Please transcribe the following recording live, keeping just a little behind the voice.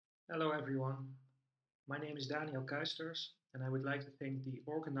Hello everyone, my name is Daniël Kuijsters and I would like to thank the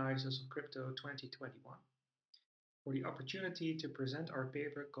organizers of Crypto 2021 for the opportunity to present our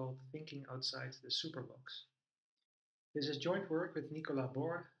paper called Thinking Outside the Superbox. This is joint work with Nicolas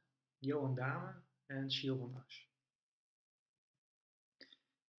Bordes, Joan Daemen and Gilles van Assche.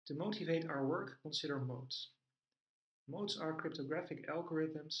 To motivate our work, consider modes. Modes are cryptographic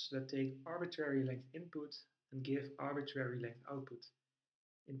algorithms that take arbitrary length input and give arbitrary length output.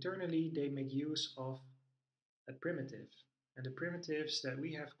 Internally, they make use of a primitive, and the primitives that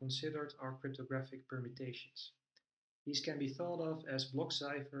we have considered are cryptographic permutations. These can be thought of as block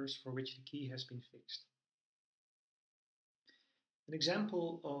ciphers for which the key has been fixed. An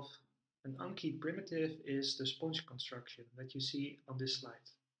example of an unkeyed primitive is the sponge construction that you see on this slide.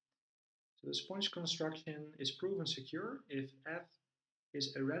 So the sponge construction is proven secure if F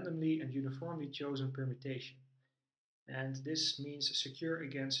is a randomly and uniformly chosen permutation. And this means secure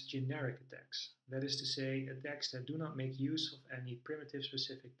against generic attacks, that is to say, attacks that do not make use of any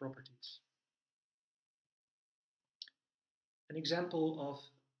primitive-specific properties. An example of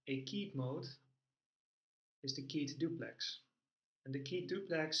a keyed mode is the keyed duplex. And the keyed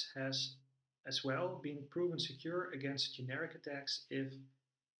duplex has as well been proven secure against generic attacks if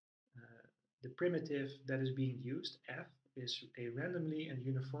the primitive that is being used, F, is a randomly and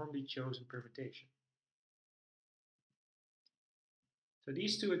uniformly chosen permutation. So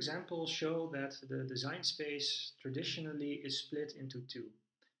these two examples show that the design space traditionally is split into two.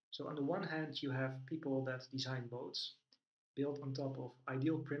 So on the one hand, you have people that design modes built on top of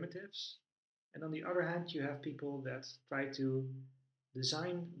ideal primitives. And on the other hand, you have people that try to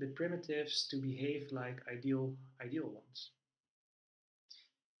design the primitives to behave like ideal ones.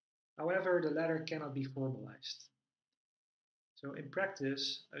 However, the latter cannot be formalized. So in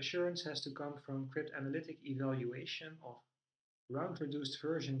practice, assurance has to come from cryptanalytic evaluation of round-reduced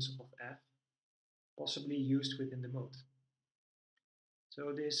versions of F, possibly used within the mode.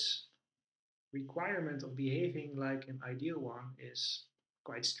 So this requirement of behaving like an ideal one is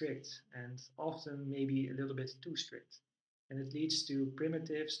quite strict and often maybe a little bit too strict. And it leads to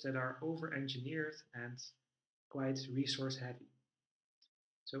primitives that are over-engineered and quite resource-heavy.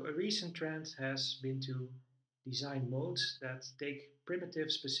 So a recent trend has been to design modes that take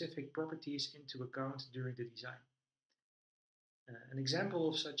primitive-specific properties into account during the design. An example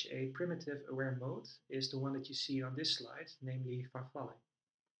of such a primitive-aware mode is the one that you see on this slide, namely farfalling.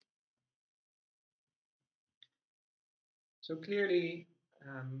 So clearly,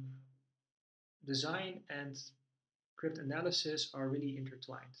 design and cryptanalysis are really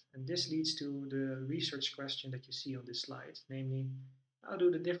intertwined. And this leads to the research question that you see on this slide, namely, how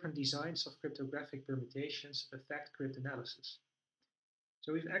do the different designs of cryptographic permutations affect cryptanalysis?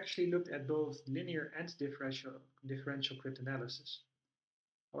 So we've actually looked at both linear and differential cryptanalysis.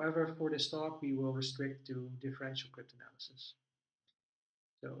 However, for this talk, we will restrict to differential cryptanalysis.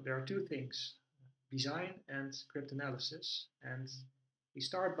 So there are two things, design and cryptanalysis. And we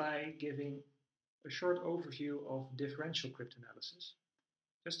start by giving a short overview of differential cryptanalysis,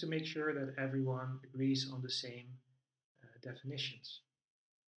 just to make sure that everyone agrees on the same definitions.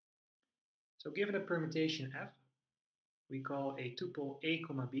 So given a permutation F, we call a tuple A,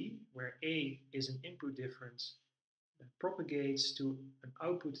 B, where A is an input difference that propagates to an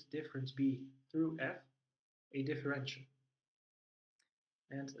output difference B through F, a differential.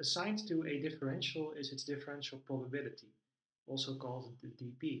 And assigned to a differential is its differential probability, also called the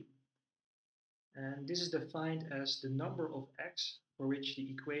dP. And this is defined as the number of x for which the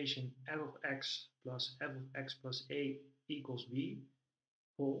equation f of x plus f of x plus a equals b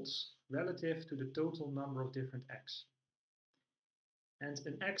holds relative to the total number of different x. And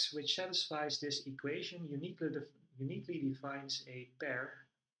an x which satisfies this equation uniquely defines a pair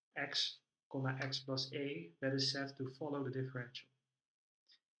x, x plus a that is said to follow the differential.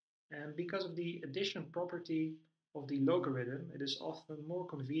 And because of the addition property of the logarithm, it is often more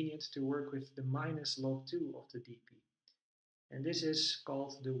convenient to work with the minus log 2 of the dP. And this is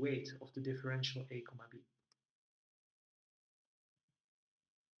called the weight of the differential a, b.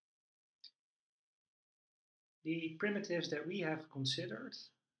 The primitives that we have considered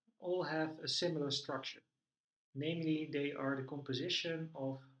all have a similar structure. Namely, they are the composition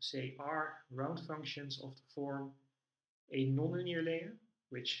of, say, R round functions of the form a nonlinear layer,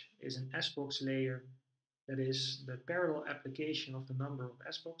 which is an S-box layer that is the parallel application of the number of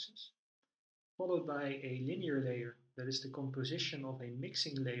S-boxes, followed by a linear layer that is the composition of a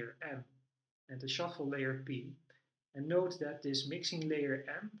mixing layer M and a shuffle layer P. And note that this mixing layer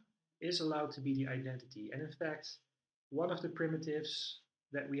M is allowed to be the identity. And in fact, one of the primitives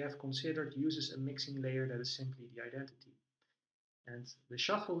that we have considered uses a mixing layer that is simply the identity. And the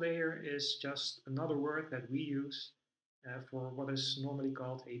shuffle layer is just another word that we use for what is normally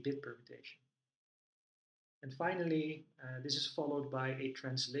called a bit permutation. And finally, this is followed by a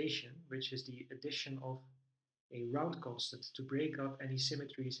translation, which is the addition of a round constant to break up any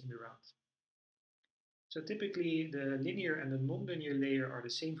symmetries in the round. So typically the linear and the nonlinear layer are the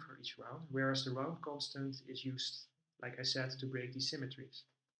same for each round, whereas the round constant is used, like I said, to break these symmetries.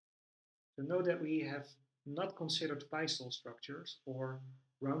 So note that we have not considered Feistel structures or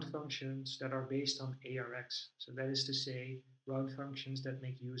round functions that are based on ARX. So that is to say, round functions that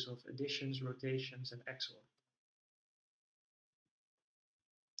make use of additions, rotations, and XOR.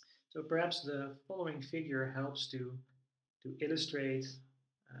 So perhaps the following figure helps to illustrate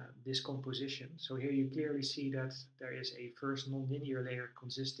this composition. So here you clearly see that there is a first nonlinear layer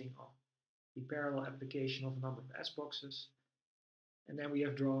consisting of the parallel application of a number of S boxes. And then we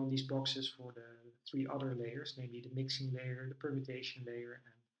have drawn these boxes for the three other layers, namely the mixing layer, the permutation layer,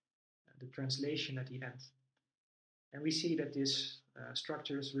 and the translation at the end. And we see that this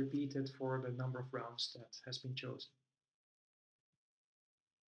structure is repeated for the number of rounds that has been chosen.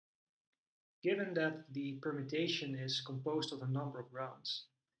 Given that the permutation is composed of a number of rounds,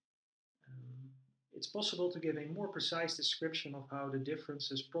 it's possible to give a more precise description of how the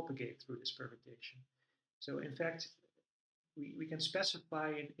differences propagate through this permutation. So in fact, we can specify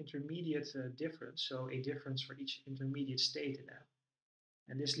an intermediate difference, so a difference for each intermediate state in M.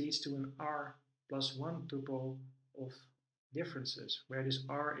 And this leads to an R plus 1 tuple of differences, where this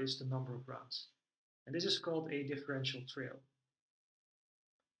R is the number of rounds. And this is called a differential trail.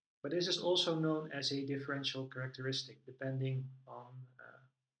 But this is also known as a differential characteristic, depending on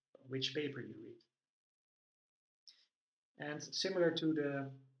which paper you read. And similar to the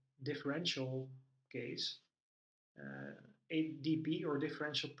differential case, a dp or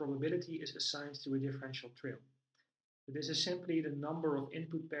differential probability is assigned to a differential trail. So this is simply the number of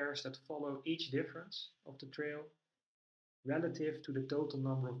input pairs that follow each difference of the trail relative to the total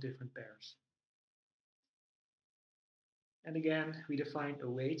number of different pairs. And again, we define a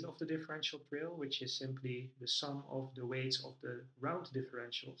weight of the differential trail, which is simply the sum of the weights of the round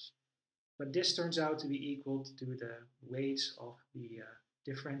differentials. But this turns out to be equal to the weights of the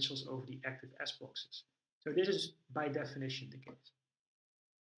differentials over the active S boxes. So this is by definition the case.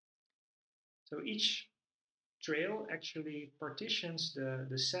 So each trail actually partitions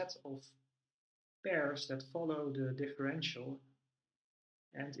the set of pairs that follow the differential.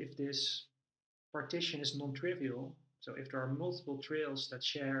 And if this partition is non-trivial, so if there are multiple trails that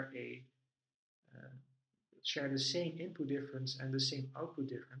share the same input difference and the same output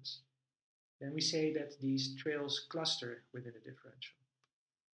difference, then we say that these trails cluster within a differential.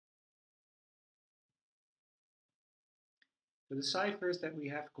 So the ciphers that we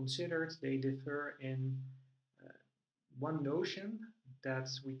have considered, they differ in one notion that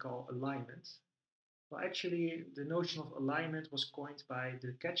we call alignment. Well, actually, the notion of alignment was coined by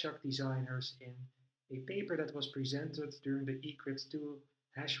the Keccak designers in a paper that was presented during the eCrypt2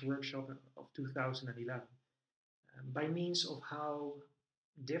 hash workshop of 2011 by means of how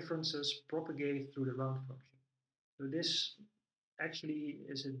differences propagate through the round function. So this actually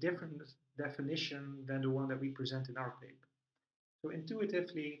is a different definition than the one that we present in our paper. So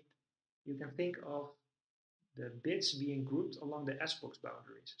intuitively, you can think of the bits being grouped along the S-box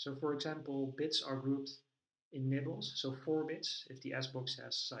boundaries. So for example, bits are grouped in nibbles, so 4 bits if the S-box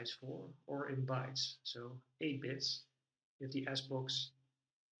has size 4, or in bytes, so 8 bits if the S-box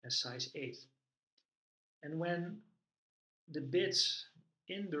has size 8. And when the bits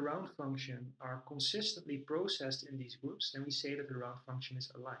in the round function are consistently processed in these groups, then we say that the round function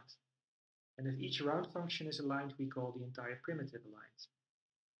is aligned. And if each round function is aligned, we call the entire primitive aligned.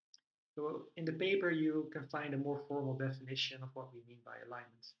 So in the paper, you can find a more formal definition of what we mean by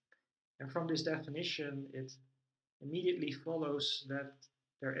alignment. And from this definition, it immediately follows that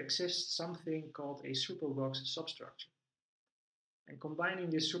there exists something called a Superbox substructure. And combining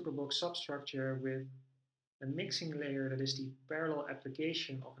this Superbox substructure with a mixing layer that is the parallel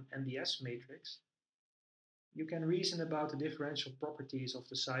application of an MDS matrix, you can reason about the differential properties of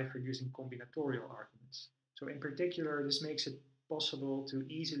the cipher using combinatorial arguments. So in particular, this makes it possible to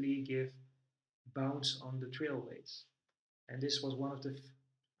easily give bounds on the trail weights. And this was one of the,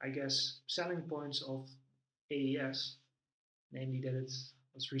 I guess, selling points of AES, namely that it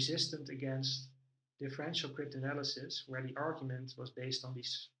was resistant against differential cryptanalysis, where the argument was based on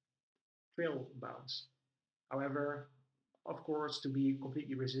these trail bounds. However, of course, to be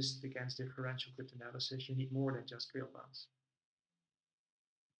completely resistant against differential cryptanalysis, you need more than just trail bounds.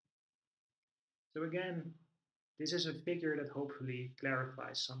 So again, this is a figure that hopefully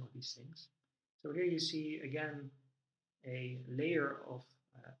clarifies some of these things. So here you see, again, a layer of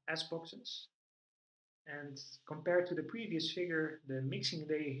S boxes. And compared to the previous figure, the mixing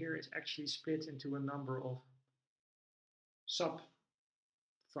layer here is actually split into a number of sub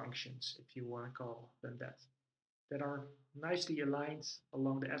functions, if you want to call them that are nicely aligned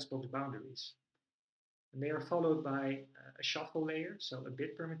along the S-box boundaries. And they are followed by a shuffle layer, so a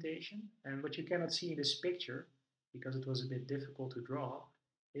bit permutation. And what you cannot see in this picture, because it was a bit difficult to draw,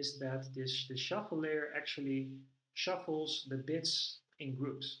 is that the shuffle layer actually shuffles the bits in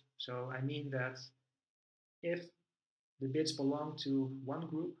groups. So I mean that if the bits belong to one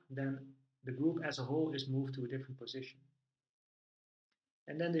group, then the group as a whole is moved to a different position.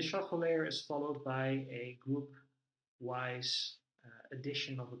 And then the shuffle layer is followed by a group-wise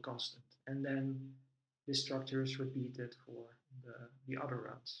addition of a constant. And then this structure is repeated for the other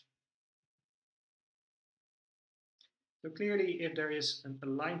rounds. So clearly, if there is an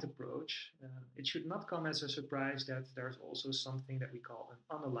aligned approach, it should not come as a surprise that there's also something that we call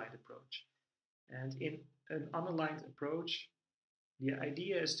an unaligned approach. And in an unaligned approach, the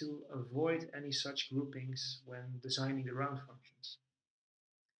idea is to avoid any such groupings when designing the round functions.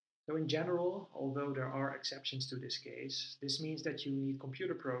 So in general, although there are exceptions to this case, this means that you need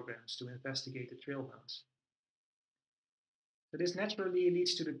computer programs to investigate the trail mounts. So this naturally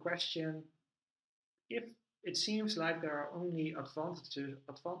leads to the question, if it seems like there are only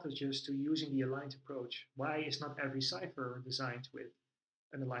advantages to using the aligned approach, why is not every cipher designed with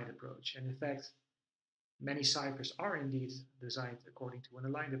an aligned approach? And in fact, many ciphers are indeed designed according to an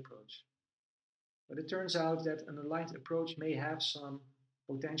aligned approach. But it turns out that an aligned approach may have some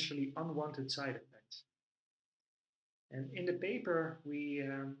potentially unwanted side effects. And in the paper, we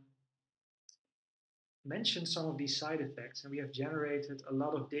mentioned some of these side effects, and we have generated a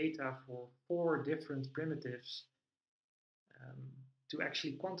lot of data for 4 different primitives to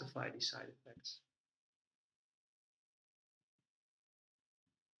actually quantify these side effects.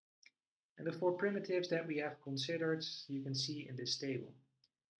 And the 4 primitives that we have considered, you can see in this table.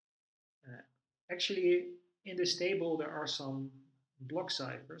 Actually, in this table, there are some block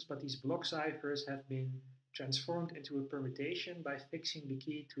ciphers, but these block ciphers have been transformed into a permutation by fixing the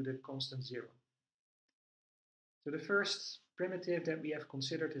key to the constant 0. So the first primitive that we have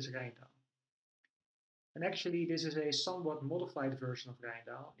considered is Rijndael. And actually, this is a somewhat modified version of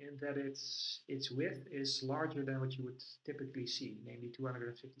Rijndael in that its width is larger than what you would typically see, namely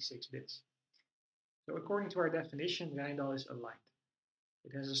 256 bits. So according to our definition, Rijndael is aligned.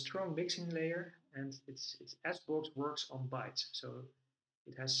 It has a strong mixing layer, and its S-box works on bytes, so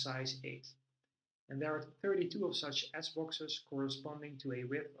it has size 8. And there are 32 of such S-boxes corresponding to a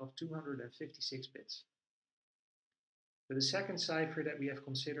width of 256 bits. So the second cipher that we have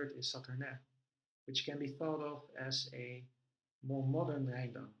considered is Saturnin, which can be thought of as a more modern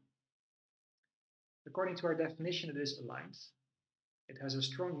Rijndael. According to our definition, it is aligned. It has a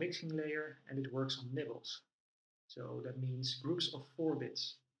strong mixing layer and it works on nibbles. So that means groups of 4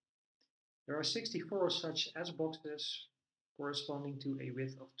 bits. There are 64 such S-boxes corresponding to a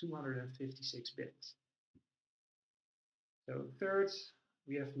width of 256 bits. So third,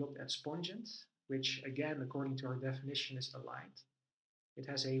 we have looked at spongent, which again, according to our definition, is aligned. It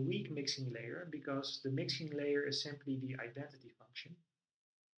has a weak mixing layer because the mixing layer is simply the identity function.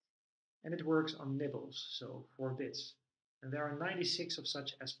 And it works on nibbles, so 4 bits. And there are 96 of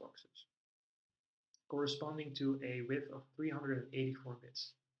such S-boxes, corresponding to a width of 384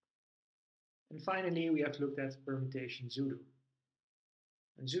 bits. And finally, we have looked at permutation Zulu.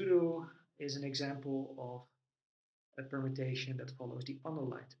 And Zulu is an example of a permutation that follows the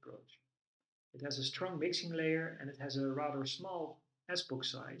unaligned approach. It has a strong mixing layer and it has a rather small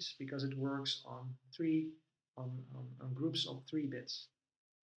S-box size because it works on groups of 3 bits.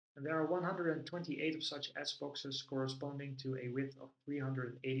 And there are 128 of such S-boxes corresponding to a width of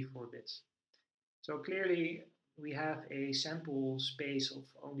 384 bits. So clearly, we have a sample space of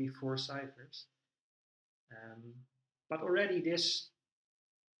only 4 ciphers. But already this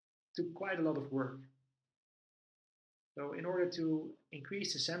took quite a lot of work. So in order to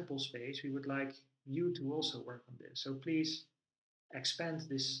increase the sample space, we would like you to also work on this. So please expand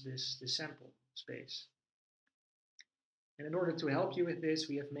this sample space. And in order to help you with this,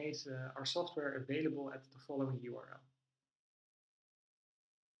 we have made our software available at the following URL.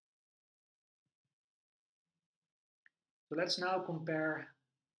 So let's now compare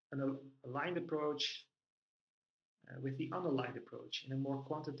an aligned approach with the unaligned approach in a more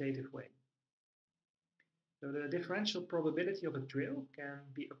quantitative way. So the differential probability of a trail can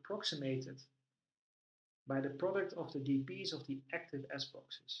be approximated by the product of the dPs of the active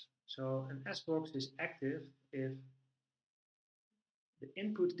S-boxes. So an S-box is active if the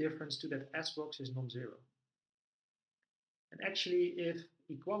input difference to that S-box is non-zero. And actually, if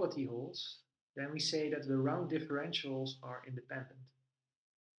equality holds, then we say that the round differentials are independent.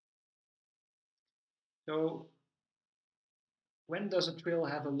 So when does a trail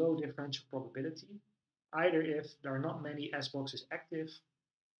have a low differential probability? Either if there are not many S boxes active,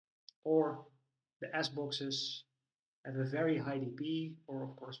 or the S boxes have a very high dP, or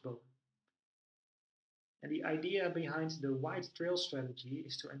of course both. And the idea behind the wide trail strategy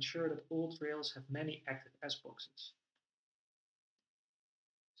is to ensure that all trails have many active S boxes.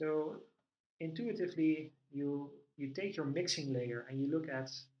 So intuitively, you take your mixing layer and you look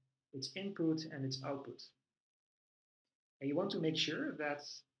at its input and its output. And you want to make sure that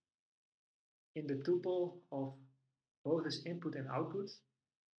in the tuple of both its input and output,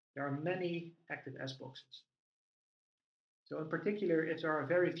 there are many active S boxes. So in particular, if there are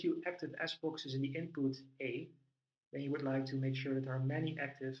very few active S boxes in the input A, then you would like to make sure that there are many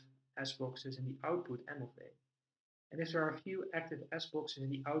active S boxes in the output M of A. And if there are few active S boxes in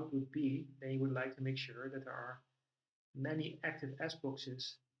the output B, then you would like to make sure that there are many active S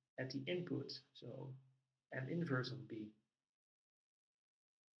boxes at the input, so M inverse of B.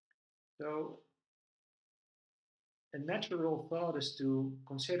 So a natural thought is to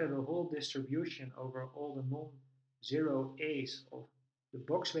consider the whole distribution over all the non-zero A's of the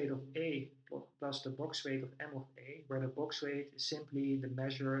box weight of A plus the box weight of M of A, where the box weight is simply the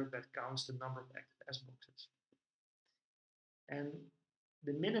measure that counts the number of active S boxes. And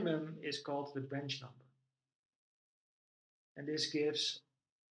the minimum is called the branch number. And this gives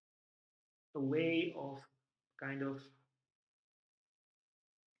a way of kind of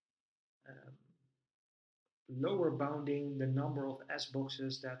lower bounding the number of S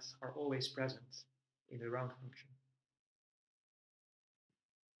boxes that are always present in the round function.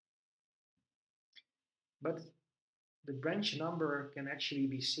 But the branch number can actually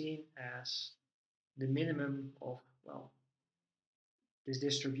be seen as the minimum of, well, this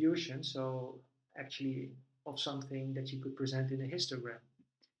distribution, so actually of something that you could present in a histogram.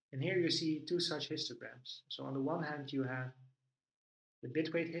 And here you see two such histograms. So on the one hand you have the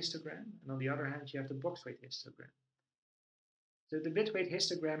bit weight histogram, and on the other hand you have the box weight histogram. So the bit weight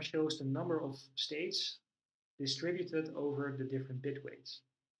histogram shows the number of states distributed over the different bit weights.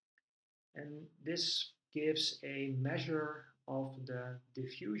 And this gives a measure of the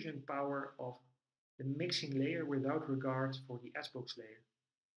diffusion power of the mixing layer without regard for the S-box layer.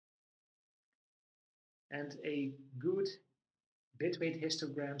 And a good bit weight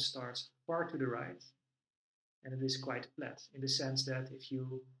histogram starts far to the right, and it is quite flat in the sense that if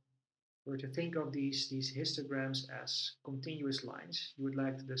you were to think of these histograms as continuous lines, you would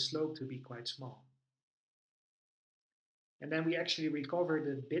like the slope to be quite small. And then we actually recover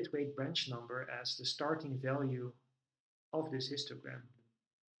the bit weight branch number as the starting value of this histogram,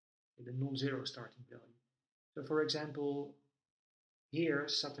 the non-zero starting value. So for example, here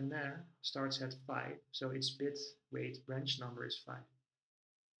Saturnin starts at 5, so its bit weight branch number is 5.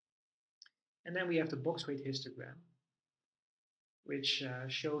 And then we have the box weight histogram, which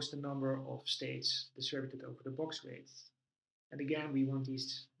shows the number of states distributed over the box weight. And again, we want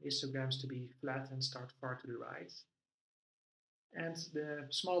these histograms to be flat and start far to the right. And the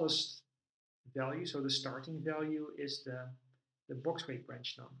smallest value, so the starting value, is the box weight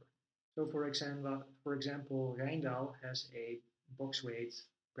branch number. So for example, Rijndal has a box weight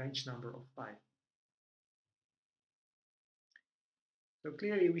branch number of 5. So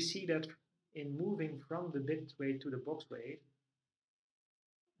clearly we see that in moving from the bit weight to the box weight,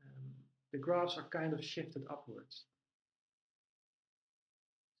 the graphs are kind of shifted upwards.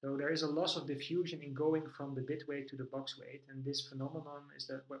 So there is a loss of diffusion in going from the bit weight to the box weight, and this phenomenon is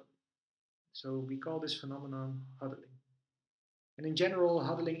that, well, so we call this phenomenon huddling. And in general,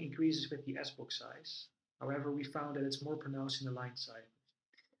 huddling increases with the S-box size. However, we found that it's more pronounced in the line ciphers.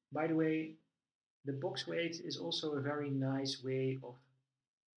 By the way, the box weight is also a very nice way of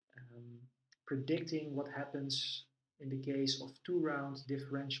predicting what happens in the case of two-round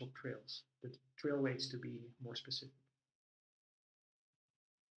differential trails, the trail weights to be more specific.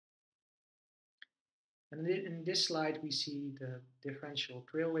 And in this slide, we see the differential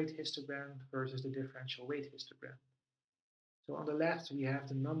trail weight histogram versus the differential weight histogram. So on the left, we have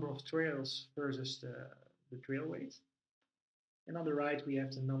the number of trails versus the trail weight. And on the right, we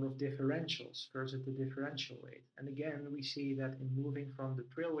have the number of differentials versus the differential weight. And again, we see that in moving from the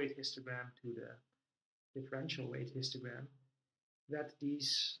trail weight histogram to the differential weight histogram, that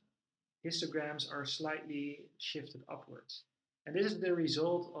these histograms are slightly shifted upwards. And this is the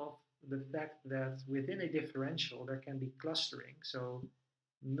result of the fact that within a differential, there can be clustering. So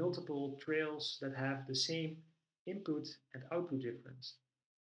multiple trails that have the same input and output difference.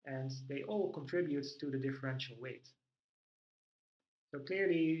 And they all contribute to the differential weight. So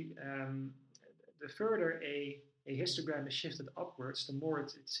clearly, the further a histogram is shifted upwards, the more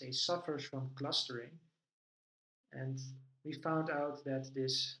it say, suffers from clustering. And we found out that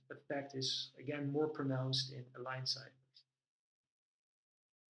this effect is, again, more pronounced in aligned ciphers.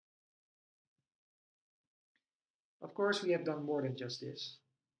 Of course, we have done more than just this.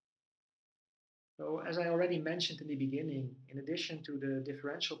 So as I already mentioned in the beginning, in addition to the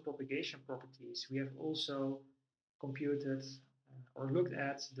differential propagation properties, we have also computed or looked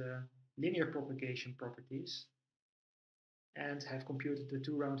at the linear propagation properties and have computed the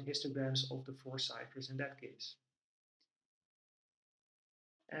two round histograms of the four ciphers in that case.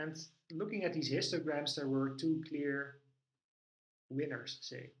 And looking at these histograms, there were two clear winners,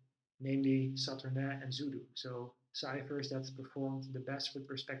 say, namely Saturnin and Zulu, so ciphers that performed the best with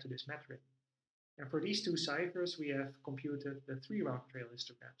respect to this metric. And for these two ciphers, we have computed the three round trail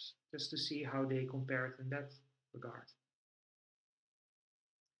histograms, just to see how they compared in that regard.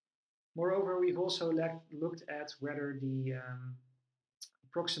 Moreover, we've also looked at whether the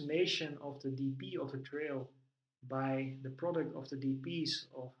approximation of the dp of the trail by the product of the dp's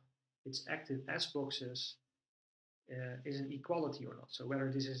of its active S boxes is an equality or not. So whether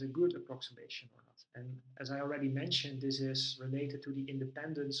this is a good approximation or not. And as I already mentioned, this is related to the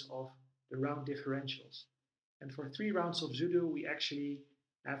independence of the round differentials. And for 3 rounds of Zulu, we actually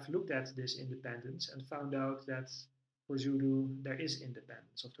have looked at this independence and found out that for Zulu, there is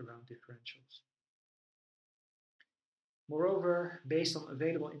independence of the round differentials. Moreover, based on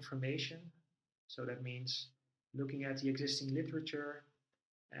available information, so that means looking at the existing literature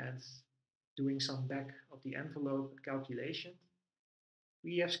and doing some back of the envelope calculation,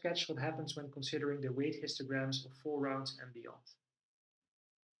 we have sketched what happens when considering the weight histograms of 4 rounds and beyond.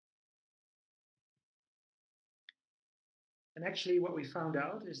 And actually what we found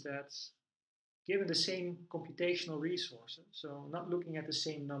out is that given the same computational resources, so not looking at the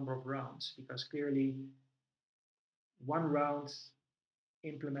same number of rounds, because clearly one round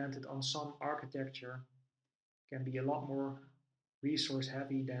implemented on some architecture can be a lot more resource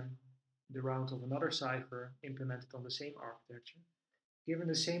heavy than the round of another cipher implemented on the same architecture. Given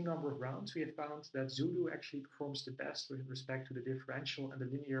the same number of rounds, we have found that Zulu actually performs the best with respect to the differential and the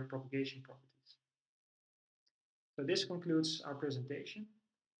linear propagation properties. So this concludes our presentation,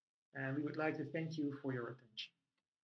 and we would like to thank you for your attention.